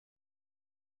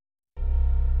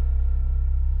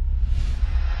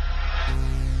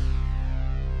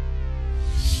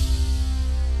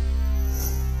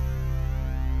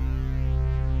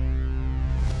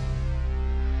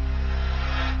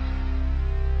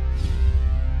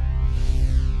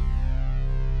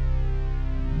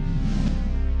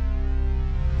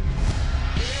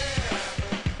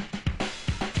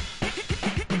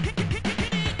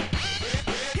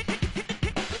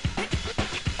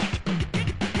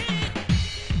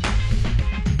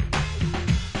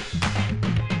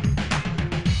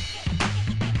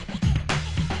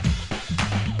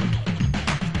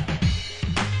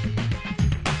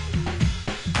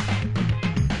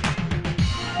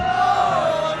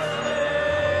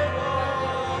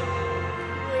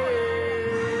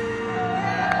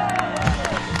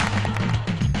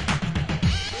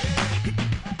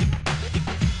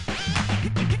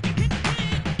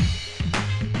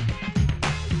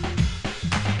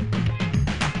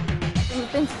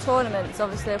been to tournaments,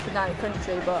 obviously, up and down the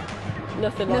country, but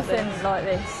nothing like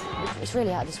this. It's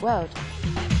really out of this world.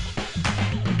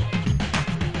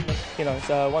 You know, it's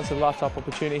a once-in-a-lifetime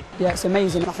opportunity. Yeah, it's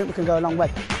amazing. I think we can go a long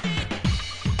way.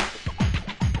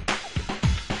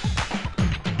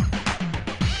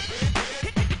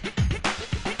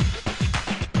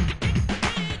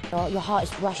 Your heart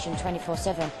is rushing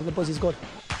 24/7. The buzz is good.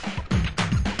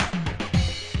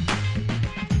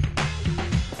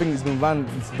 I think it's been run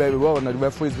very well and the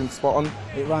referee's been spot on.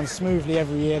 It runs smoothly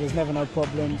every year, there's never no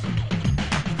problems.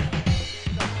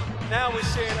 Now we're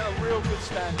seeing a real good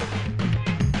standard.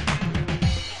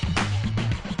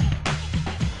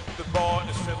 The bar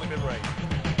has certainly been raised.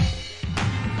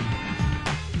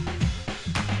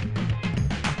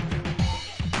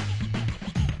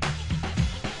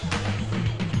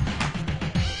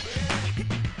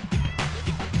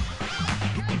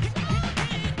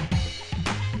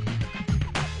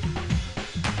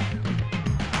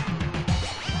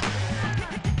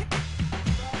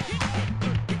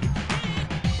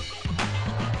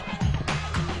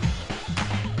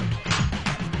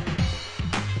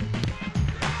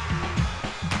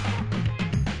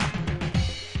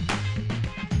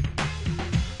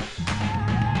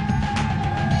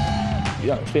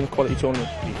 Yeah, it's been a quality tournament.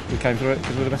 We came through it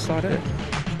because we're the best side, isn't it?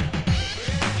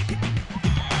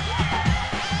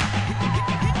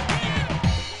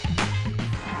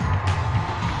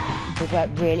 We've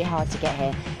worked really hard to get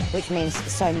here, which means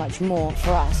so much more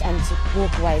for us, and to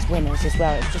walk away as winners as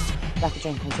well. It's just like a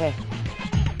dream come true.